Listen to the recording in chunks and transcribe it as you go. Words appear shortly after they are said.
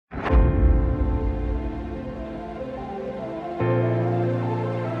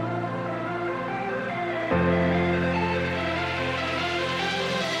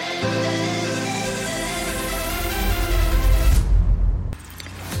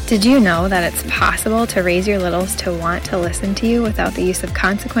Did you know that it's possible to raise your littles to want to listen to you without the use of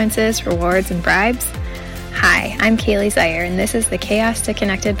consequences, rewards, and bribes? Hi, I'm Kaylee Zaire, and this is the Chaos to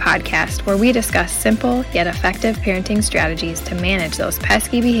Connected podcast, where we discuss simple yet effective parenting strategies to manage those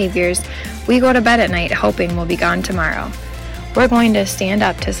pesky behaviors we go to bed at night hoping will be gone tomorrow. We're going to stand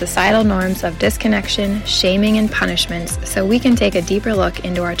up to societal norms of disconnection, shaming, and punishments so we can take a deeper look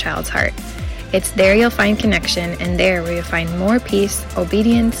into our child's heart. It's there you'll find connection, and there where you'll find more peace,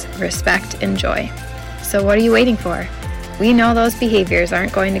 obedience, respect, and joy. So what are you waiting for? We know those behaviors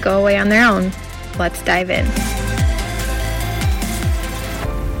aren't going to go away on their own. Let's dive in.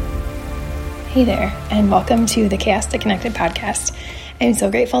 Hey there, and welcome to the Chaos to Connected podcast. I'm so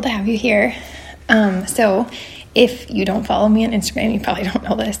grateful to have you here. So if you don't follow me on Instagram, you probably don't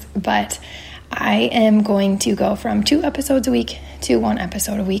know this, but I am going to go from 2 episodes a week to 1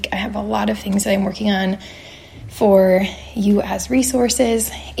 episode a week. I have a lot of things that I'm working on for you as resources,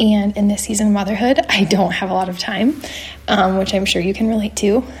 and in this season of motherhood, I don't have a lot of time, which I'm sure you can relate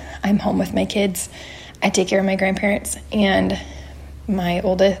to. I'm home with my kids. I take care of my grandparents, and my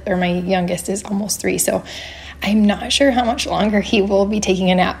youngest is almost 3, so I'm not sure how much longer he will be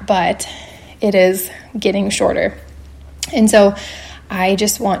taking a nap, but it is getting shorter. And so I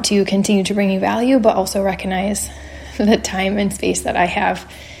just want to continue to bring you value, but also recognize the time and space that I have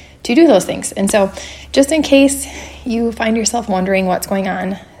to do those things. And so just in case you find yourself wondering what's going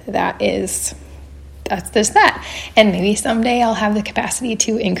on, that's that. And maybe someday I'll have the capacity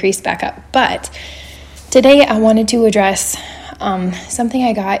to increase back up. But today I wanted to address something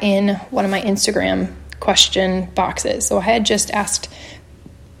I got in one of my Instagram question boxes. So I had just asked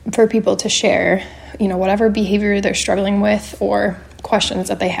for people to share, whatever behavior they're struggling with or questions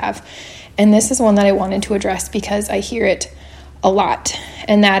that they have. And this is one that I wanted to address because I hear it a lot.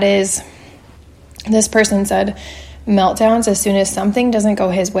 And that is, this person said, meltdowns as soon as something doesn't go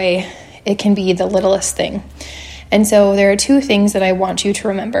his way. It can be the littlest thing. And so there are 2 things that I want you to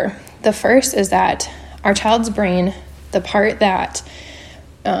remember. The first is that our child's brain, the part that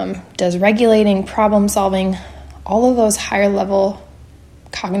does regulating, problem solving, all of those higher level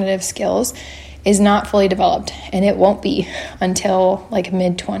cognitive skills, is not fully developed, and it won't be until like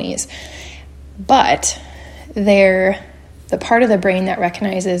mid-20s. But the part of the brain that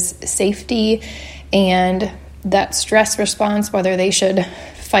recognizes safety and that stress response, whether they should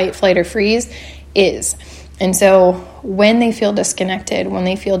fight, flight, or freeze, is. And so when they feel disconnected, when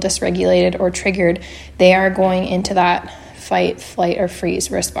they feel dysregulated or triggered, they are going into that fight, flight, or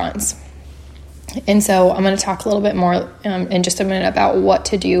freeze response. And so I'm going to talk a little bit more in just a minute about what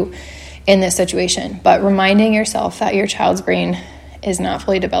to do in this situation. But reminding yourself that your child's brain is not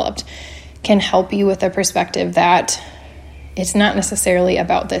fully developed can help you with the perspective that it's not necessarily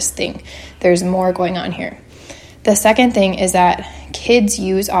about this thing. There's more going on here. The second thing is that kids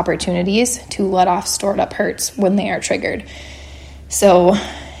use opportunities to let off stored up hurts when they are triggered. So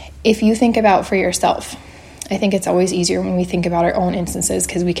if you think about for yourself, I think it's always easier when we think about our own instances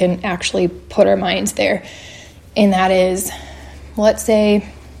because we can actually put our minds there. And that is, let's say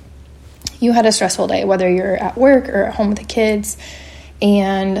you had a stressful day, whether you're at work or at home with the kids,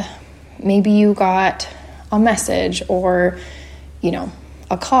 and maybe you got a message or,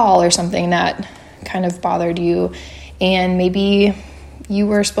 a call or something that kind of bothered you, and maybe you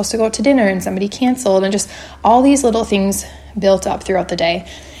were supposed to go to dinner and somebody canceled, and just all these little things built up throughout the day.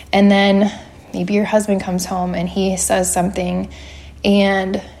 And then maybe your husband comes home and he says something,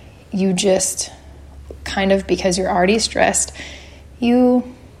 and you just kind of, because you're already stressed,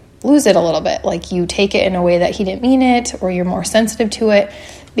 you lose it a little bit. Like you take it in a way that he didn't mean it, or you're more sensitive to it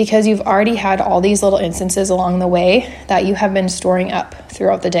because you've already had all these little instances along the way that you have been storing up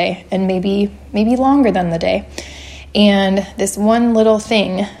throughout the day, and maybe longer than the day. And this one little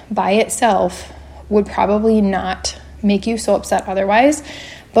thing by itself would probably not make you so upset otherwise,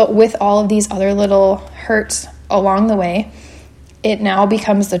 but with all of these other little hurts along the way, it now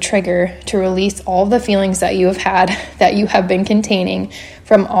becomes the trigger to release all the feelings that you have had, that you have been containing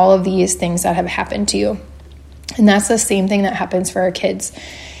from all of these things that have happened to you. And that's the same thing that happens for our kids.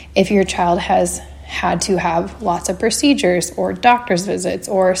 If your child has had to have lots of procedures or doctor's visits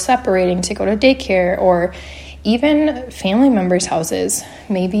or separating to go to daycare or even family members' houses,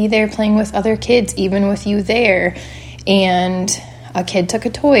 maybe they're playing with other kids, even with you there, and a kid took a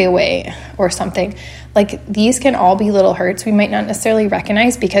toy away or something. Like, these can all be little hurts we might not necessarily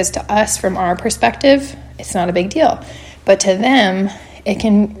recognize because to us, from our perspective, it's not a big deal. But to them, it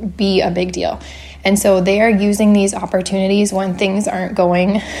can be a big deal. And so they are using these opportunities when things aren't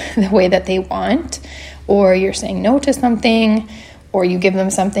going the way that they want, or you're saying no to something, or you give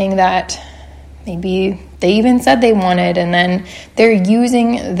them something that maybe they even said they wanted, and then they're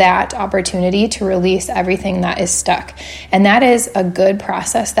using that opportunity to release everything that is stuck. And that is a good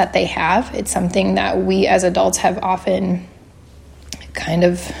process that they have. It's something that we as adults have often kind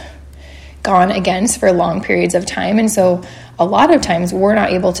of gone against for long periods of time. And so a lot of times we're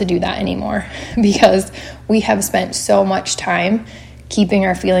not able to do that anymore because we have spent so much time keeping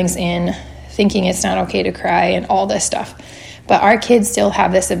our feelings in, thinking it's not okay to cry and all this stuff. But our kids still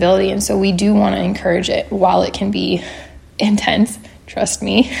have this ability, and so we do want to encourage it while it can be intense. Trust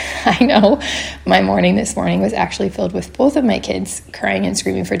me, I know my morning this morning was actually filled with both of my kids crying and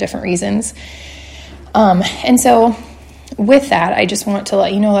screaming for different reasons. And so with that, I just want to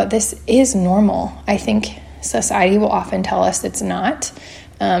let you know that this is normal. I think society will often tell us it's not,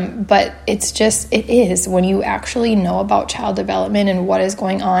 but it is when you actually know about child development and what is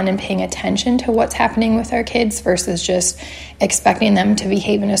going on and paying attention to what's happening with our kids versus just expecting them to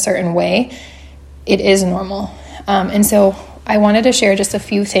behave in a certain way. It is normal. And so I wanted to share just a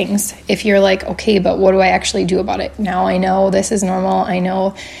few things. If you're like, okay, but what do I actually do about it? Now I know this is normal. I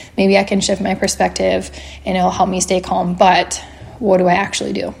know maybe I can shift my perspective and it'll help me stay calm, but what do I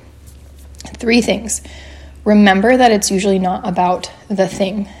actually do? 3 things. Remember that it's usually not about the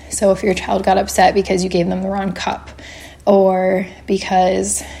thing. So if your child got upset because you gave them the wrong cup or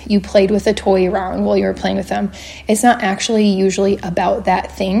because you played with a toy wrong while you were playing with them, it's not actually usually about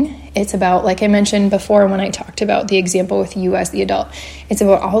that thing. It's about, like I mentioned before when I talked about the example with you as the adult, it's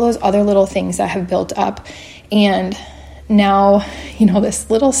about all those other little things that have built up. And now, this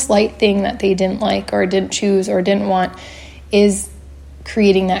little slight thing that they didn't like or didn't choose or didn't want is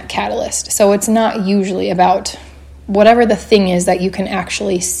creating that catalyst. So it's not usually about whatever the thing is that you can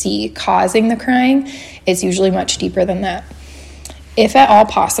actually see causing the crying. It's usually much deeper than that. If at all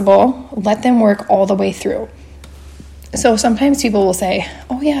possible, let them work all the way through. So sometimes people will say,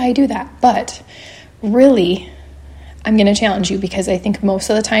 oh yeah, I do that. But really, I'm going to challenge you because I think most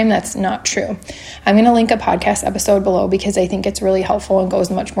of the time that's not true. I'm going to link a podcast episode below because I think it's really helpful and goes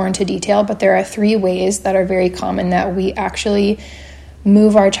much more into detail. But there are 3 ways that are very common that we actually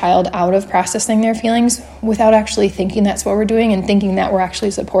move our child out of processing their feelings without actually thinking that's what we're doing and thinking that we're actually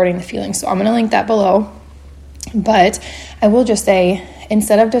supporting the feelings. So I'm going to link that below. But I will just say,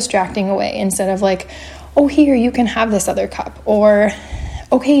 instead of distracting away, instead of like, oh, here, you can have this other cup, or,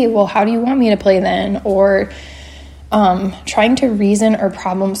 okay, well, how do you want me to play then? Or trying to reason or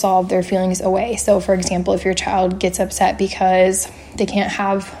problem solve their feelings away. So for example, if your child gets upset because they can't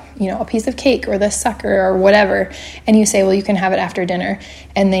have a piece of cake or the sucker or whatever, and you say, well, you can have it after dinner,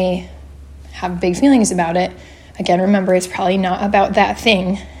 and they have big feelings about it. Again, remember, it's probably not about that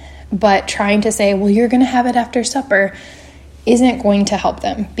thing, but trying to say, well, you're going to have it after supper isn't going to help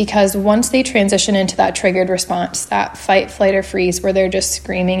them, because once they transition into that triggered response, that fight, flight, or freeze, where they're just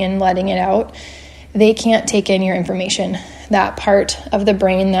screaming and letting it out, they can't take in your information. That part of the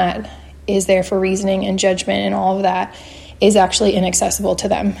brain that is there for reasoning and judgment and all of that is actually inaccessible to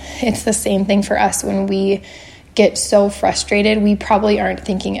them. It's the same thing for us. When we get so frustrated, we probably aren't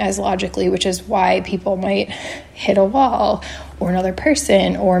thinking as logically, which is why people might hit a wall or another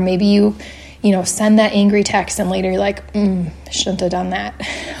person, or maybe you send that angry text and later you're like, shouldn't have done that.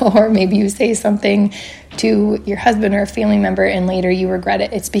 Or maybe you say something to your husband or a family member and later you regret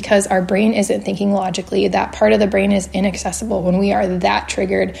it. It's because our brain isn't thinking logically. That part of the brain is inaccessible when we are that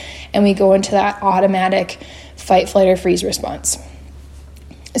triggered and we go into that automatic fight, flight, or freeze response.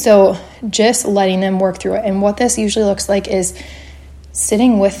 So just letting them work through it. And what this usually looks like is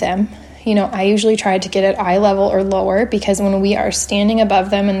sitting with them. I usually try to get at eye level or lower, because when we are standing above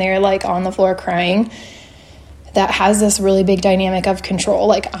them and they're like on the floor crying, that has this really big dynamic of control.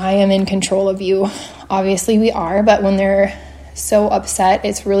 Like, I am in control of you. Obviously we are, but when they're so upset,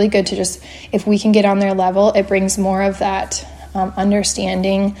 it's really good to just, if we can get on their level, it brings more of that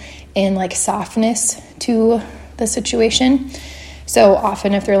understanding and like softness to the situation. So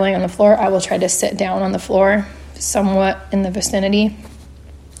often if they're laying on the floor, I will try to sit down on the floor somewhat in the vicinity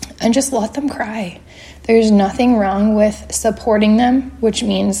and just let them cry. There's nothing wrong with supporting them, which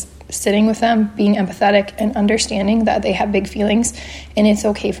means sitting with them, being empathetic and understanding that they have big feelings and it's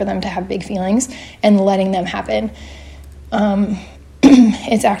okay for them to have big feelings, and letting them happen.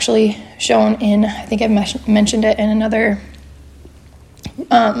 It's actually shown in, I think I've mentioned it in another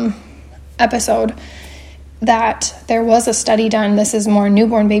episode, that there was a study done. This is more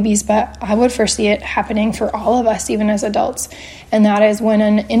newborn babies, but I would foresee it happening for all of us, even as adults. And that is when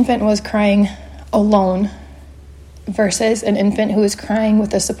an infant was crying alone versus an infant who was crying with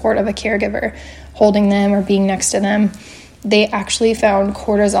the support of a caregiver holding them or being next to them. They actually found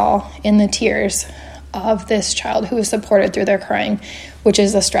cortisol in the tears of this child who is supported through their crying, which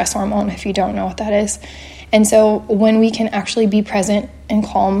is a stress hormone, if you don't know what that is. And so when we can actually be present and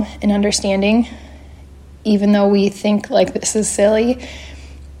calm and understanding, even though we think like this is silly,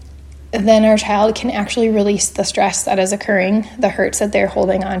 then our child can actually release the stress that is occurring, the hurts that they're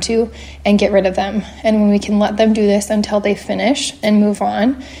holding on to, and get rid of them. And when we can let them do this until they finish and move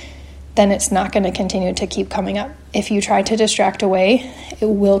on, then it's not going to continue to keep coming up. If you try to distract away, it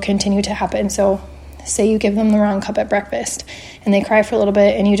will continue to happen. So say you give them the wrong cup at breakfast and they cry for a little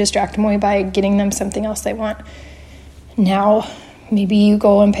bit and you distract them away by getting them something else they want. Now, maybe you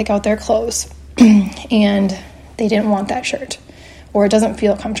go and pick out their clothes and they didn't want that shirt, or it doesn't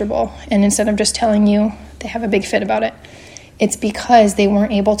feel comfortable. And instead of just telling you, they have a big fit about it. It's because they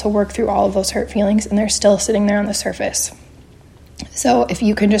weren't able to work through all of those hurt feelings and they're still sitting there on the surface. So if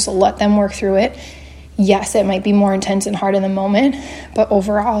you can just let them work through it, yes, it might be more intense and hard in the moment, but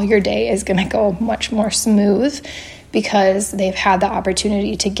overall your day is going to go much more smooth because they've had the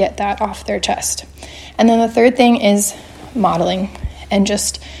opportunity to get that off their chest. And then the third thing is modeling and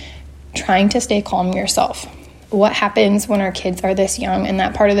just trying to stay calm yourself. What happens when our kids are this young and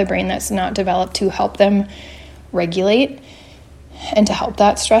that part of the brain that's not developed to help them regulate and to help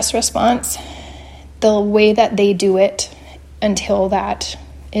that stress response? The way that they do it until that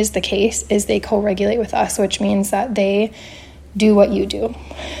is the case is they co-regulate with us, which means that they do what you do.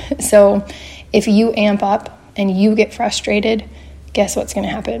 So if you amp up and you get frustrated, guess what's going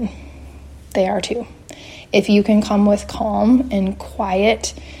to happen? They are too. If you can come with calm and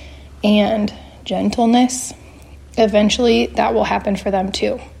quiet and gentleness, eventually that will happen for them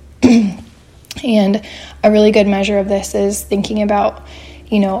too. And a really good measure of this is thinking about,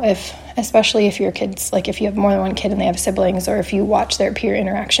 especially if your kids, like if you have more than one kid and they have siblings, or if you watch their peer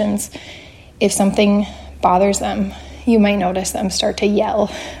interactions, if something bothers them, you might notice them start to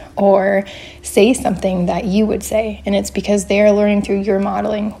yell or say something that you would say. And it's because they're learning through your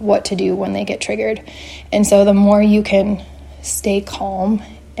modeling what to do when they get triggered. And so the more you can stay calm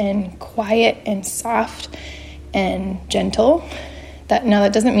and quiet and soft and gentle, that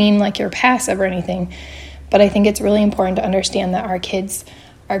doesn't mean like you're passive or anything, but I think it's really important to understand that our kids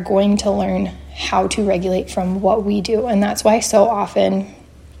are going to learn how to regulate from what we do. And that's why so often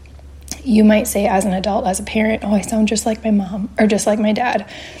you might say as an adult, as a parent, oh, I sound just like my mom or just like my dad.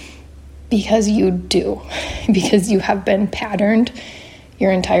 Because you do. Because you have been patterned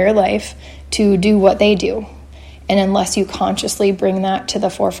your entire life to do what they do. And unless you consciously bring that to the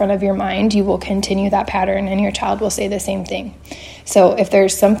forefront of your mind, you will continue that pattern and your child will say the same thing. So if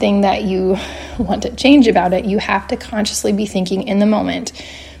there's something that you want to change about it, you have to consciously be thinking in the moment,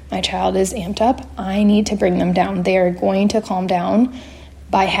 my child is amped up, I need to bring them down. They are going to calm down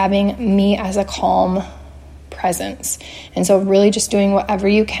by having me as a calm presence. And so really just doing whatever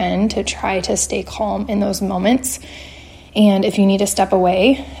you can to try to stay calm in those moments. And if you need to step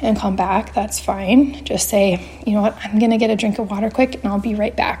away and come back, that's fine. Just say, you know what, I'm going to get a drink of water quick and I'll be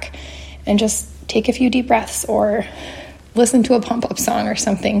right back. And just take a few deep breaths or listen to a pump-up song or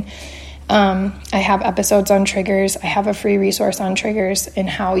something. I have episodes on triggers. I have a free resource on triggers and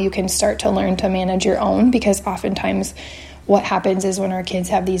how you can start to learn to manage your own, because oftentimes what happens is when our kids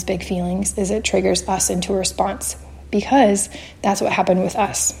have these big feelings is it triggers us into a response, because that's what happened with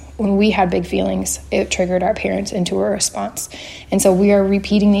us. When we had big feelings, it triggered our parents into a response. And so we are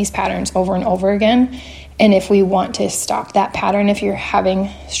repeating these patterns over and over again. And if we want to stop that pattern, if you're having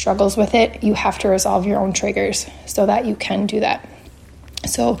struggles with it, you have to resolve your own triggers so that you can do that.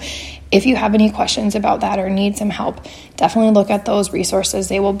 So if you have any questions about that or need some help, definitely look at those resources.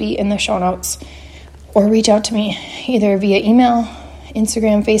 They will be in the show notes, or reach out to me either via email,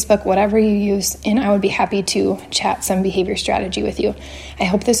 Instagram, Facebook, whatever you use, and I would be happy to chat some behavior strategy with you. I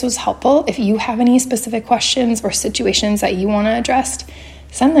hope this was helpful. If you have any specific questions or situations that you want to address,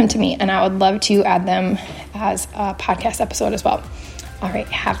 send them to me, and I would love to add them as a podcast episode as well. All right,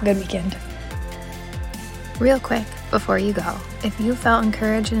 have a good weekend. Real quick, before you go, if you felt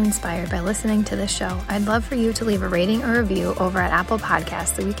encouraged and inspired by listening to this show, I'd love for you to leave a rating or review over at Apple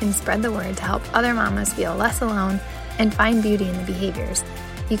Podcasts so we can spread the word to help other mamas feel less alone and find beauty in the behaviors.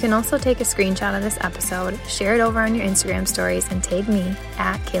 You can also take a screenshot of this episode, share it over on your Instagram stories, and tag me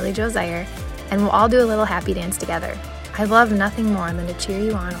at Kaylee Jo Zier, and we'll all do a little happy dance together. I love nothing more than to cheer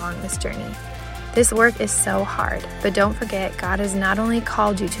you on along this journey. This work is so hard, but don't forget, God has not only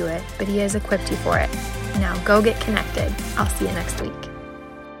called you to it, but He has equipped you for it. Now go get connected. I'll see you next week.